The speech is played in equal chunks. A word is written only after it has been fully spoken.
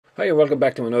Hi and welcome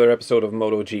back to another episode of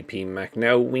MotoGP Mac.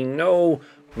 Now we know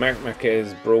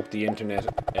Marquez broke the internet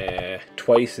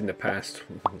twice in the past,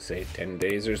 say 10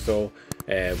 days or so,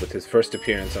 with his first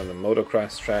appearance on the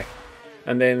motocross track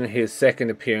and then his second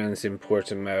appearance in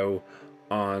Portimao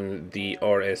on the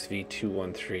RSV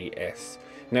 213S.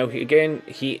 Now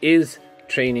he is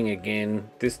training again,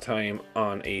 this time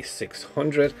on a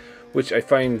 600, which I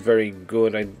find very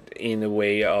good in a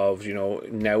way of,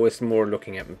 now it's more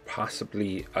looking at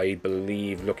possibly, I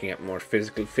believe, looking at more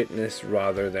physical fitness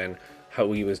rather than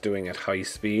how he was doing at high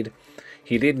speed.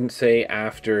 He didn't say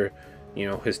after,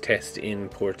 his test in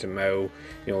Portimao,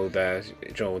 that,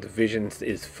 the vision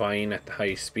is fine at the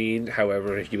high speed.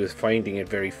 However, he was finding it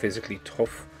very physically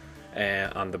tough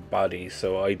on the body.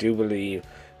 So I do believe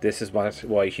this is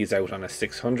why he's out on a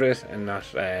 600 and not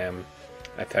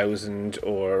 1000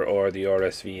 or the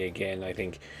RSV again. I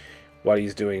think what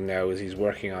he's doing now is he's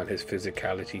working on his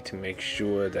physicality to make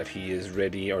sure that he is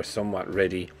ready or somewhat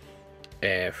ready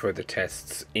for the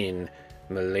tests in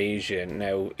Malaysia.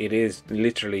 Now it is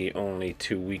literally only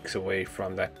 2 weeks away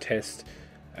from that test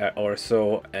or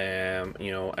so, and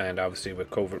obviously with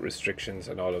COVID restrictions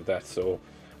and all of that, so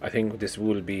I think this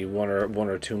will be one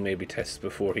or two maybe tests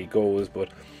before he goes. But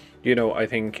I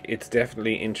think it's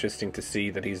definitely interesting to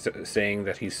see that he's saying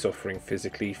that he's suffering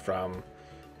physically from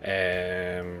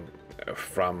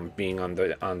being on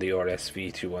the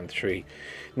RSV 213.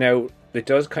 Now it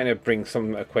does kind of bring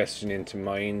a question into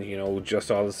mind.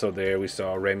 Just also there we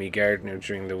saw Remy Gardner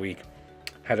during the week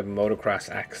had a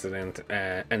motocross accident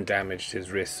and damaged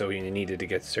his wrist, so he needed to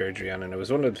get surgery on it. And it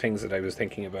was one of the things that I was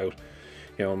thinking about.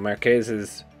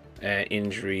 Marquez's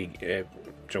injury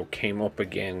came up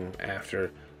again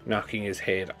after knocking his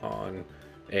head on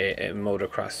a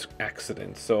motocross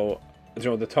accident. So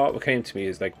the thought that came to me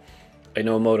is, like, I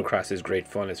know motocross is great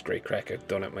fun, it's great crack, I've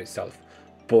done it myself,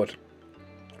 but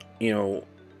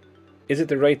is it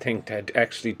the right thing to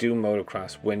actually do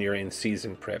motocross when you're in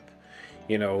season prep?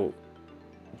 The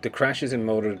crashes in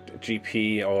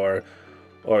MotoGP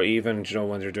or even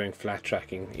when they're doing flat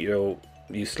tracking,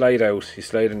 you slide out, you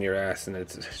slide on your ass, and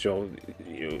it's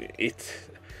it's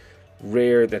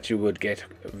rare that you would get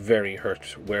very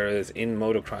hurt, whereas in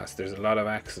motocross there's a lot of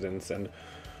accidents, and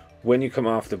when you come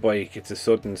off the bike it's a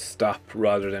sudden stop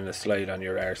rather than a slide on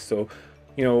your arse. So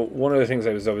one of the things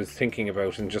I was always thinking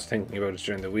about, and just thinking about it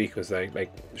during the week, was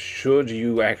like should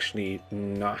you actually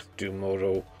not do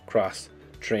motocross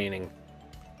training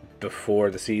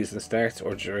before the season starts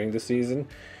or during the season?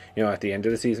 At the end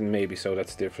of the season maybe, so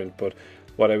that's different, but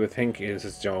what I would think is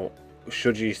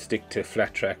should you stick to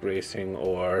flat track racing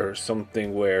or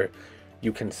something where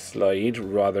you can slide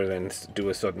rather than do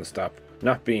a sudden stop?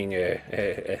 Not being a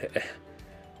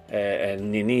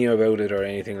ninny about it or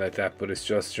anything like that, but it's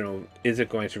just, is it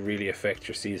going to really affect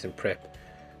your season prep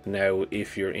now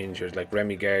if you're injured? Like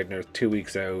Remy Gardner, 2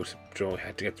 weeks out,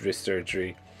 had to get wrist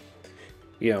surgery.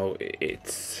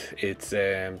 It's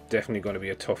definitely going to be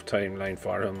a tough timeline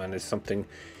for him, and it's something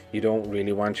you don't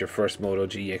really want your first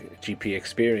MotoGP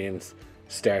experience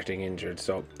starting injured.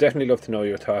 So definitely love to know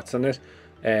your thoughts on it.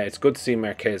 It's good to see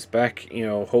Marquez back.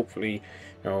 Hopefully,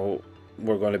 we're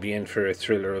going to be in for a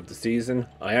thriller of the season.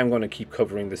 I am going to keep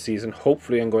covering the season.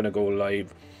 Hopefully I'm going to go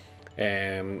live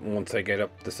once I get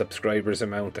up the subscribers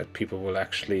amount that people will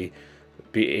actually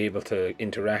be able to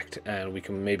interact, and we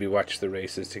can maybe watch the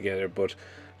races together. But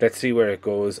let's see where it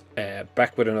goes.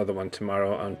 Back with another one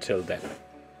tomorrow. Until then,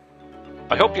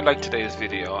 I hope you liked today's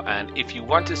video, and if you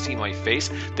want to see my face,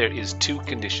 there is two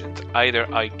conditions. Either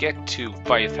I get to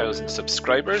 5,000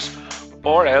 subscribers,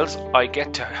 or else I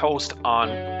get to host on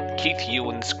Keith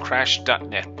Ewan's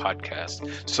Crash.net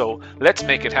podcast. So let's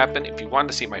make it happen. If you want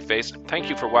to see my face, thank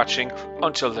you for watching.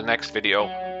 Until the next video,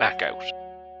 Mac out.